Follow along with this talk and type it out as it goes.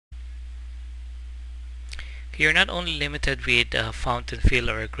You're not only limited with a fountain fill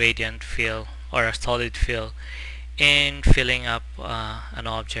or a gradient fill or a solid fill in filling up an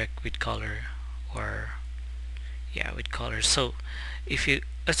object with color, or with color. So if you,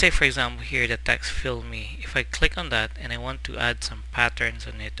 let's say for example here, the text fill me, if I click on that and I want to add some patterns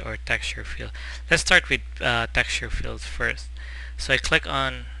on it or texture fill, let's start with texture fills first. So I click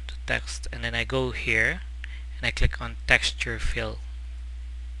on the text and then I go here and I click on texture fill.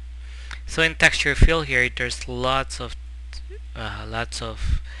 So in texture fill here, there's lots of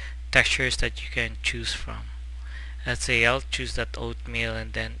textures that you can choose from. Let's say I'll choose that oatmeal,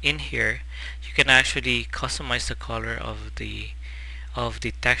 and then in here you can actually customize the color of the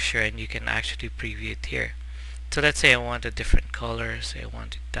texture, and you can actually preview it here. So let's say I want a different color, say I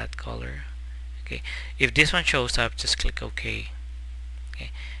want that color. Okay, if this one shows up, just click OK.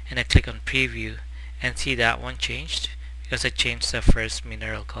 Okay, and I click on preview and see that one changed because I changed the first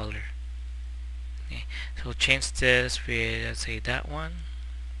mineral color. Okay, so change this with, let's say, that one.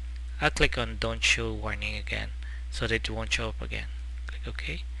 I'll click on don't show warning again so that it won't show up again. Click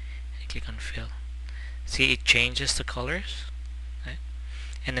OK and click on fill. See, it changes the colors. Okay?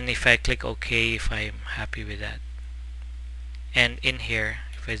 And then if I click OK, if I'm happy with that, and in here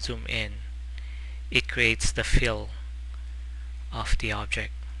if I zoom in, it creates the fill of the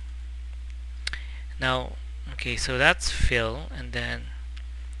object. Now, okay, so that's fill, and then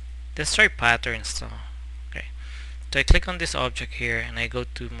let's try patterns now. Okay, so I click on this object here and I go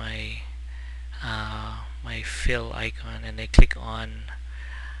to my my fill icon and I click on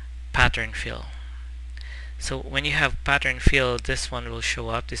pattern fill. So when you have pattern fill, this one will show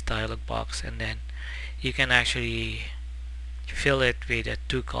up, this dialog box, and then you can actually fill it with a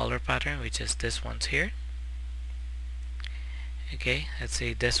 2-color pattern, which is this one's here. Okay, let's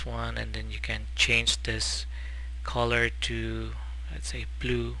say this one, and then you can change this color to, let's say,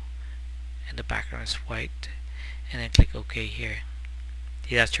 blue, and the background is white, and then click OK here.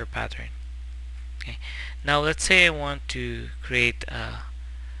 See, that's your pattern. Okay, now let's say I want to create a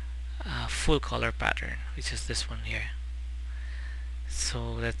full color pattern, which is this one here. So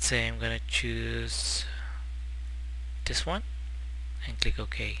let's say I'm gonna choose this one and click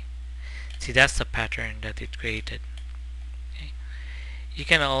OK. See, that's the pattern that it created. Okay. You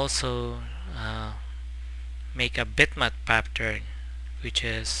can also make a bitmap pattern, which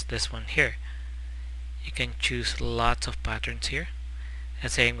is this one here. You can choose lots of patterns here.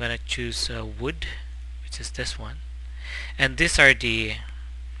 Let's say I'm gonna choose wood, which is this one, and these are the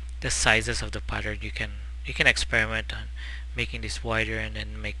sizes of the pattern. You can experiment on making this wider and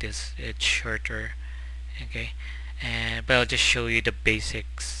then make this it shorter. Okay, but I'll just show you the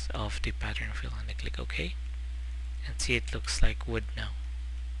basics of the pattern fill, and I click OK, and see, it looks like wood now.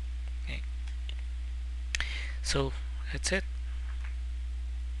 Okay, so that's it.